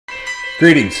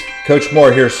Greetings, Coach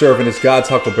Moore here serving as God's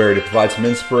Huckleberry to provide some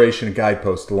inspiration and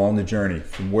guideposts along the journey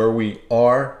from where we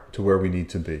are to where we need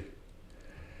to be.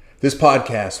 This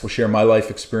podcast will share my life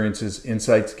experiences,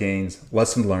 insights, gains,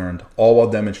 lessons learned, all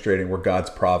while demonstrating where God's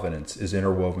providence is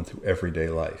interwoven through everyday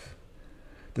life.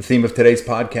 The theme of today's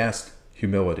podcast,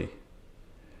 humility.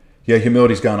 Yeah,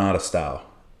 humility's gone out of style.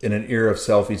 In an era of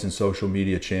selfies and social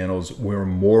media channels, we're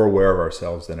more aware of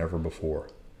ourselves than ever before.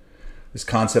 This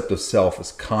concept of self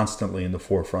is constantly in the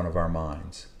forefront of our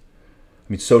minds.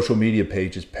 Social media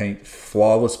pages paint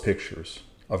flawless pictures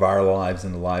of our lives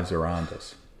and the lives around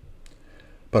us.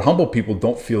 But humble people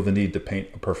don't feel the need to paint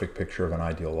a perfect picture of an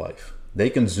ideal life. They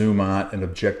can zoom out and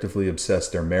objectively assess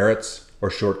their merits or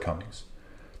shortcomings.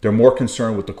 They're more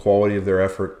concerned with the quality of their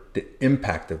effort, the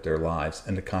impact of their lives,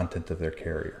 and the content of their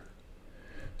career.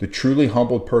 The truly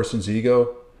humbled person's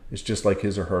ego is just like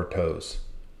his or her toes.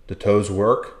 The toes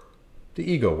work, the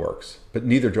ego works, but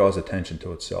neither draws attention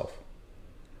to itself.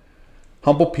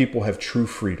 Humble people have true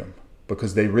freedom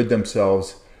because they rid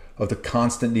themselves of the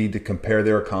constant need to compare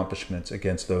their accomplishments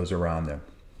against those around them.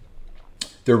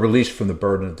 They're released from the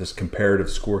burden of this comparative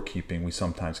scorekeeping we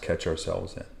sometimes catch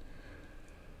ourselves in.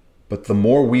 But the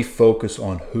more we focus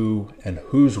on who and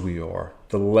whose we are,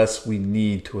 the less we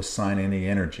need to assign any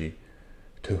energy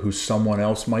to who someone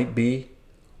else might be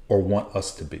or want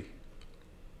us to be.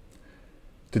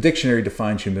 The dictionary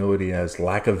defines humility as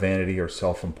lack of vanity or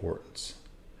self-importance.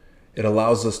 It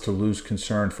allows us to lose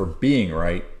concern for being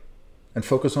right and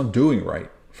focus on doing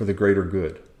right for the greater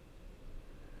good.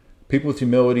 People with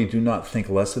humility do not think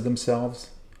less of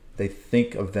themselves. They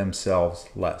think of themselves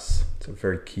less. It's a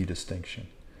very key distinction.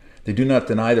 They do not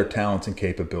deny their talents and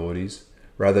capabilities.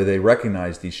 Rather, they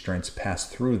recognize these strengths pass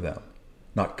through them,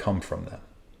 not come from them.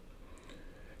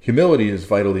 Humility is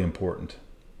vitally important,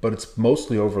 but it's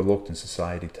mostly overlooked in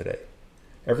society today.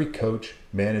 Every coach,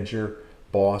 manager,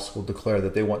 boss will declare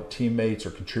that they want teammates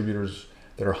or contributors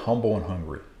that are humble and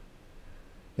hungry.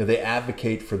 They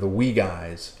advocate for the we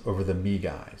guys over the me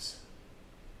guys.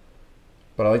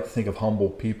 But I like to think of humble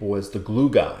people as the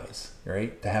glue guys,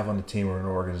 right? To have on a team or an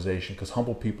organization, because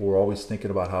humble people are always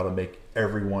thinking about how to make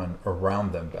everyone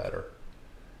around them better.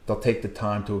 They'll take the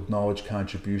time to acknowledge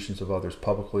contributions of others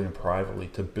publicly and privately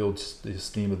to build the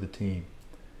esteem of the team.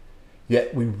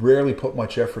 Yet we rarely put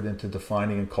much effort into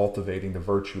defining and cultivating the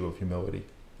virtue of humility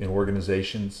in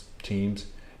organizations, teams,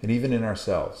 and even in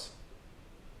ourselves.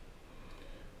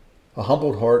 A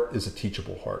humbled heart is a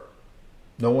teachable heart.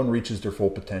 No one reaches their full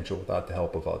potential without the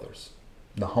help of others.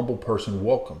 The humble person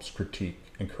welcomes critique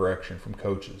and correction from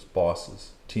coaches,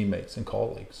 bosses, teammates, and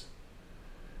colleagues.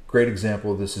 Great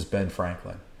example of this is Ben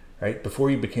Franklin, right? Before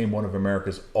he became one of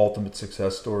America's ultimate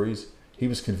success stories, he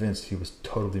was convinced he was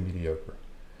totally mediocre.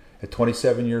 At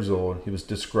 27 years old, he was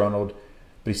disgruntled,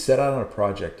 but he set out on a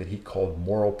project that he called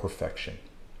moral perfection.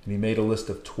 And he made a list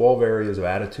of 12 areas of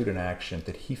attitude and action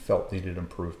that he felt needed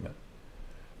improvement.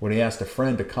 When he asked a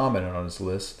friend to comment on his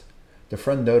list, the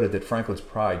friend noted that Franklin's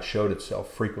pride showed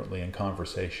itself frequently in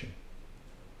conversation.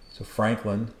 So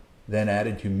Franklin then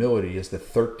added humility as the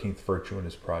 13th virtue in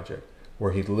his project,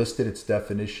 where he listed its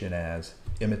definition as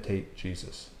imitate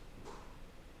Jesus.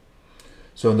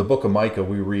 So in the book of Micah,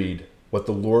 we read, "What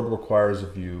the Lord requires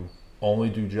of you, only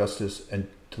do justice and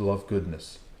to love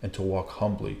goodness and to walk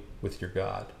humbly with your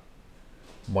God."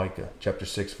 Micah chapter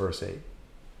 6, verse 8.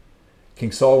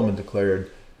 King Solomon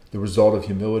declared, "The result of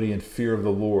humility and fear of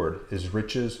the Lord is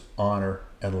riches, honor,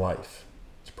 and life."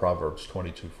 It's Proverbs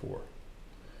 22:4.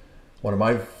 One of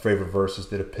my favorite verses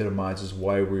that epitomizes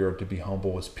why we are to be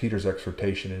humble is Peter's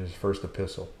exhortation in his first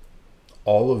epistle.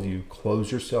 "All of you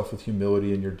clothe yourself with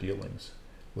humility in your dealings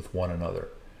with one another.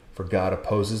 For God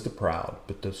opposes the proud,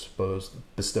 but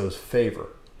bestows favor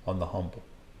on the humble."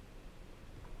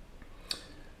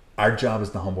 Our job is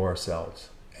to humble ourselves,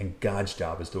 and God's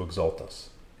job is to exalt us.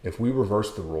 If we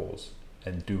reverse the roles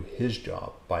and do His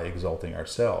job by exalting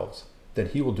ourselves, then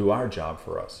He will do our job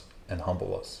for us and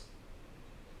humble us.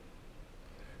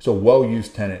 So a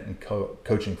well-used tenet in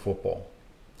coaching football,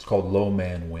 it's called low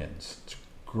man wins. It's a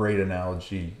great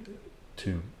analogy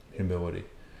to humility.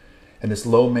 And this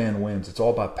low man wins. It's all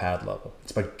about pad level.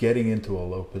 It's about getting into a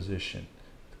low position.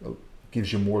 It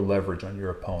gives you more leverage on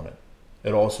your opponent.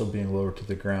 It also being lower to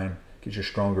the ground gives you a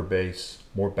stronger base,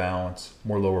 more balance,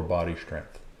 more lower body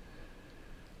strength.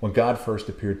 When God first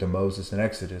appeared to Moses in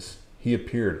Exodus, He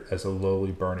appeared as a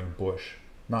lowly burning bush,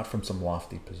 not from some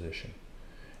lofty position.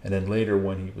 And then later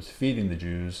when He was feeding the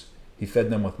Jews, He fed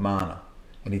them with manna,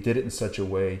 and He did it in such a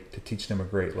way to teach them a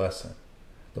great lesson.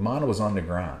 The manna was on the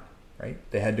ground. Right?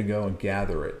 They had to go and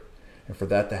gather it. And for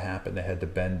that to happen, they had to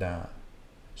bend down.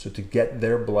 So to get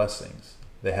their blessings,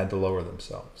 they had to lower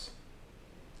themselves.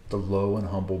 The low and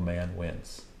humble man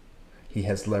wins. He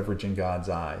has leverage in God's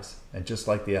eyes. And just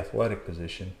like the athletic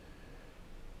position,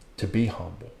 to be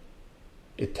humble,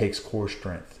 it takes core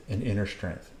strength and inner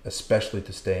strength, especially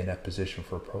to stay in that position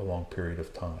for a prolonged period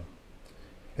of time.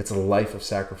 It's a life of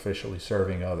sacrificially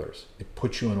serving others. It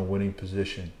puts you in a winning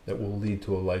position that will lead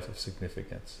to a life of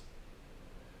significance.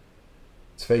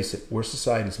 Let's face it, we're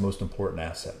society's most important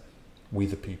asset. We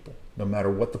the people, no matter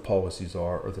what the policies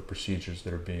are or the procedures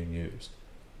that are being used.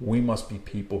 We must be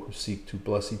people who seek to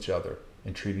bless each other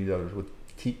and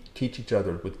teach each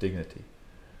other with dignity.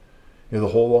 The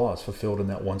whole law is fulfilled in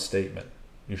that one statement: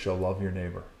 you shall love your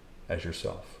neighbor as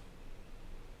yourself.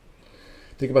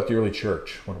 Think about the early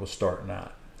church when it was starting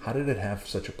out. How did it have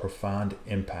such a profound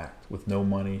impact with no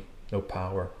money, no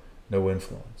power, no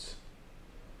influence?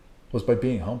 It was by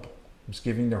being humble. It was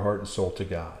giving their heart and soul to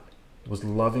God. It was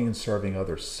loving and serving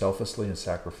others selflessly and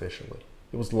sacrificially.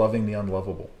 It was loving the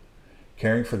unlovable,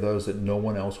 caring for those that no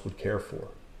one else would care for,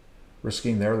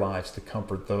 risking their lives to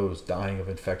comfort those dying of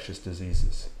infectious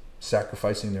diseases,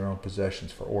 sacrificing their own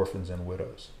possessions for orphans and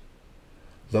widows.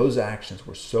 Those actions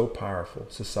were so powerful,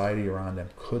 society around them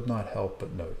could not help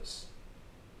but notice.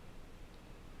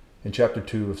 In chapter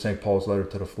 2 of St. Paul's letter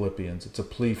to the Philippians, it's a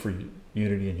plea for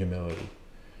unity and humility.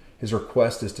 His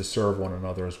request is to serve one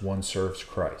another as one serves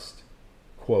Christ.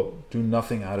 Quote, "Do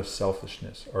nothing out of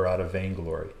selfishness or out of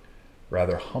vainglory.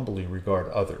 Rather humbly regard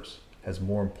others as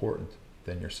more important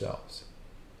than yourselves."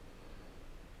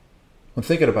 When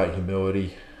thinking about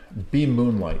humility, be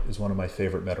moonlight is one of my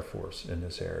favorite metaphors in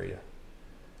this area.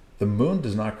 The moon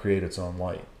does not create its own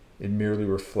light. It merely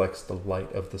reflects the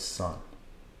light of the sun.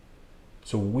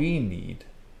 So we need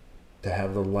to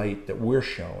have the light that we're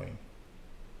showing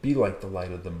be like the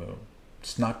light of the moon.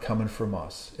 It's not coming from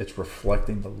us. It's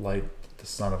reflecting the light that the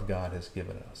Son of God has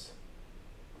given us.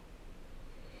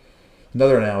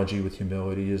 Another analogy with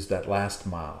humility is that last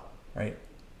mile, right?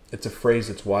 It's a phrase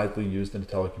that's widely used in the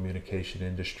telecommunication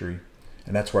industry,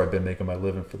 and that's where I've been making my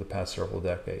living for the past several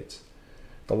decades.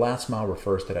 The last mile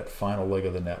refers to that final leg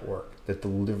of the network that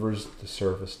delivers the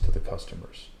service to the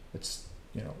customers.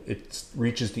 It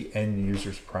reaches the end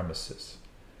user's premises.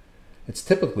 It's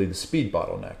typically the speed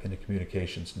bottleneck in the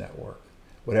communications network.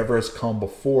 Whatever has come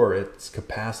before its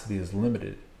capacity is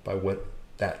limited by what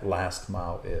that last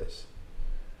mile is.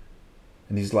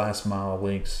 And these last mile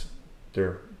links,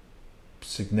 they're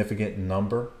significant in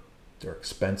number, they're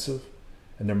expensive,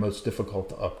 and they're most difficult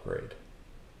to upgrade.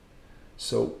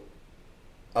 So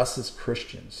us as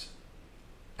Christians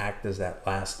act as that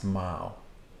last mile.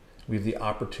 We have the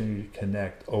opportunity to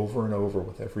connect over and over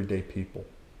with everyday people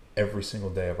every single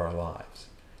day of our lives.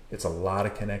 It's a lot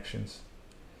of connections.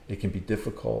 It can be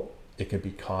difficult. It can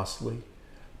be costly.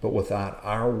 But without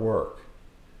our work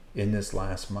in this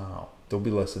last mile, there'll be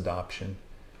less adoption.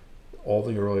 All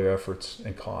the earlier efforts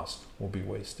and cost will be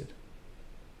wasted.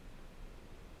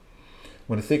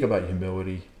 When I think about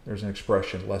humility, there's an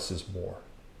expression, less is more,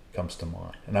 comes to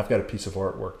mind. And I've got a piece of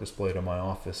artwork displayed in my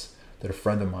office that a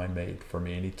friend of mine made for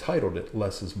me, and he titled it,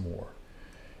 Less is More.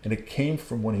 And it came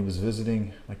from when he was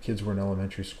visiting. My kids were in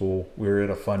elementary school. We were at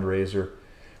a fundraiser.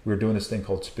 We were doing this thing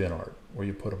called spin art, where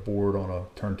you put a board on a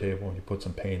turntable and you put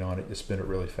some paint on it, you spin it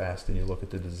really fast, and you look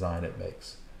at the design it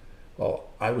makes. Well,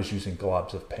 I was using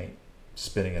globs of paint,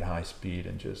 spinning at high speed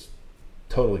and just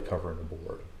totally covering the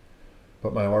board.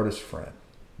 But my artist friend,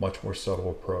 much more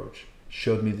subtle approach,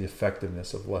 showed me the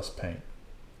effectiveness of less paint.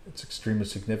 It's extremely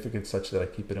significant, such that I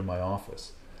keep it in my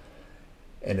office.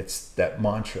 And it's that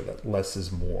mantra that less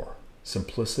is more.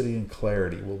 Simplicity and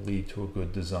clarity will lead to a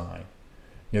good design.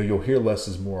 You'll hear less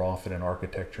is more often in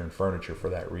architecture and furniture for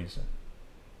that reason.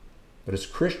 But as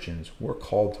Christians, we're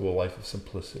called to a life of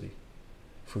simplicity,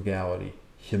 frugality,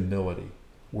 humility,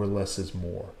 where less is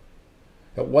more.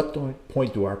 At what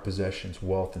point do our possessions,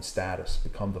 wealth, and status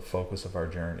become the focus of our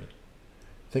journey?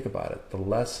 Think about it. The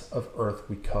less of earth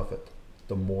we covet,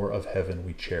 the more of heaven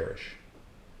we cherish.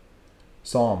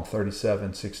 Psalm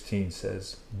 37:16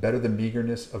 says, "Better the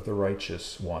meagerness of the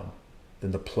righteous one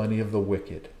than the plenty of the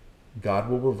wicked. God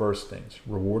will reverse things,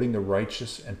 rewarding the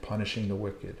righteous and punishing the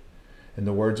wicked." In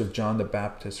the words of John the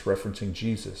Baptist referencing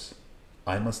Jesus,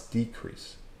 "I must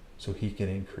decrease so he can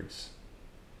increase."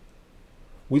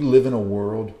 We live in a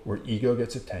world where ego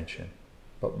gets attention,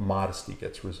 but modesty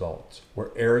gets results,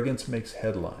 where arrogance makes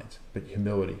headlines, but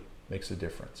humility makes a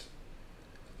difference.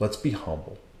 Let's be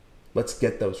humble. Let's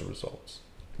get those results.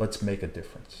 Let's make a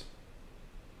difference.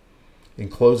 In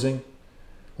closing,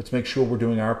 let's make sure we're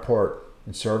doing our part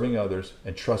in serving others,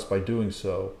 and trust by doing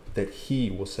so that we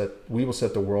will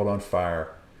set the world on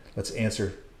fire. Let's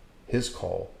answer his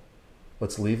call.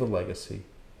 Let's leave a legacy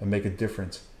and make a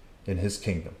difference in his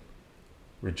kingdom.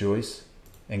 rejoice,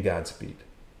 and Godspeed.